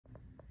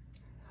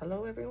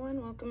Hello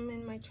everyone, welcome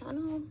in my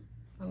channel.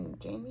 I'm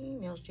Jamie,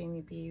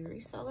 NailsJamieBee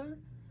reseller.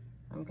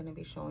 I'm going to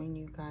be showing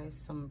you guys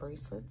some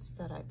bracelets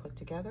that I put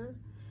together.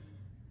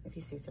 If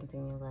you see something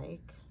you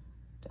like,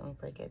 don't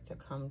forget to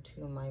come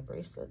to my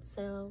bracelet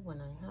sale when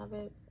I have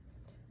it.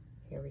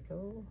 Here we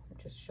go. I'm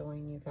just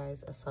showing you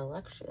guys a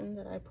selection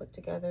that I put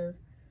together,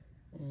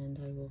 and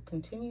I will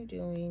continue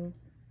doing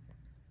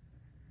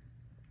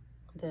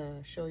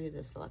show you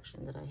the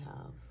selection that I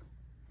have.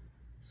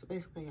 So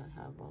basically I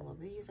have all of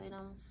these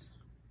items.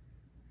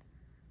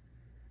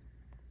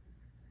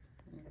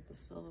 I got the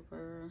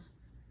silver,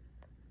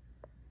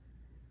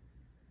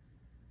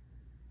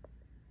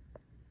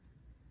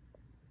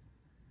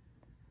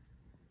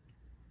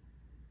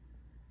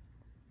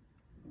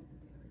 and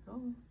there we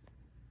go.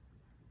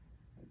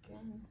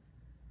 Again,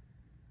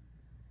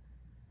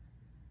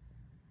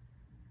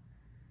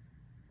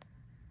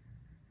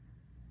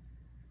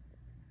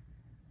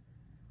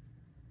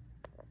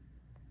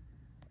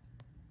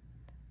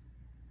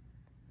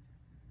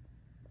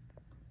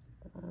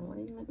 why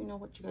don't you let me know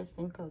what you guys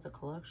think of the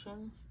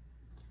collection?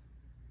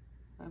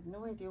 I have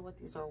no idea what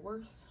these are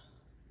worth,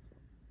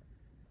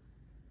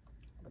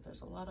 but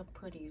there's a lot of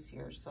pretties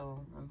here,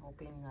 so I'm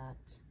hoping that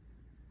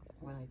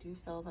when I do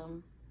sell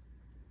them,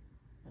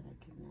 that I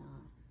can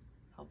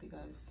help you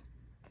guys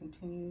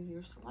continue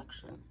your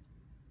selection.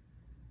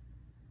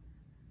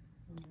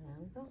 And there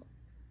we go.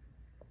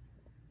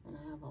 And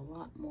I have a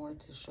lot more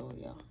to show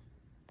you.